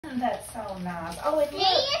That's so nice. Oh, and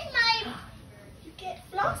look, you get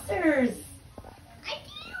flossers. I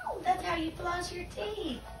do. That's how you floss your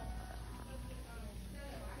teeth.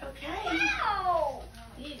 Okay. Wow.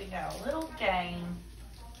 Here you go. Little game.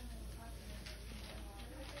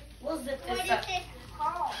 We'll zip What this is up. this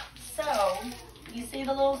called? So, you see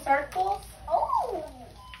the little circles? Oh.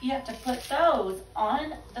 You have to put those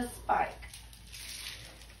on the spike.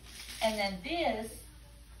 And then this,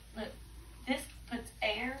 look, this puts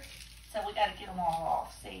air, so we gotta get them all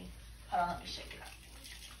off. See? Hold on, let me shake it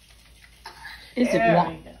up. Is it There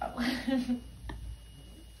warm? we go.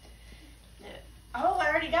 Look. Oh, I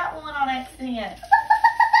already got one on accident.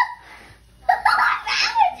 That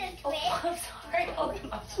was a twist. Oh, I'm sorry. Oh,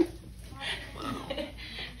 gosh.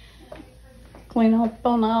 Clean up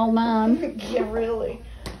on all mine. Yeah, really.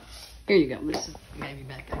 Here you go. This is maybe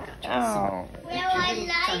back. I got you. Oh. Well, I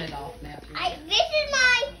Turn like. it off now. This is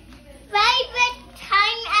my favorite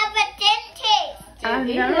time of a dentist. I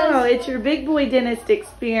know. It's your big boy dentist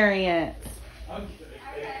experience.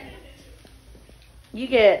 You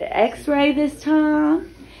get x-ray this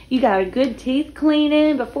time. You got a good teeth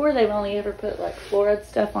cleaning. Before, they've only ever put like fluoride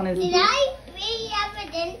stuff on his Did teeth. I be at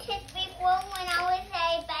a dentist before when I was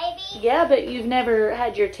a baby? Yeah, but you've never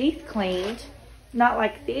had your teeth cleaned. Not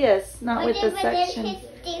like this. Not What with the does a suction.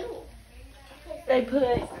 dentist do? They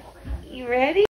put, you ready?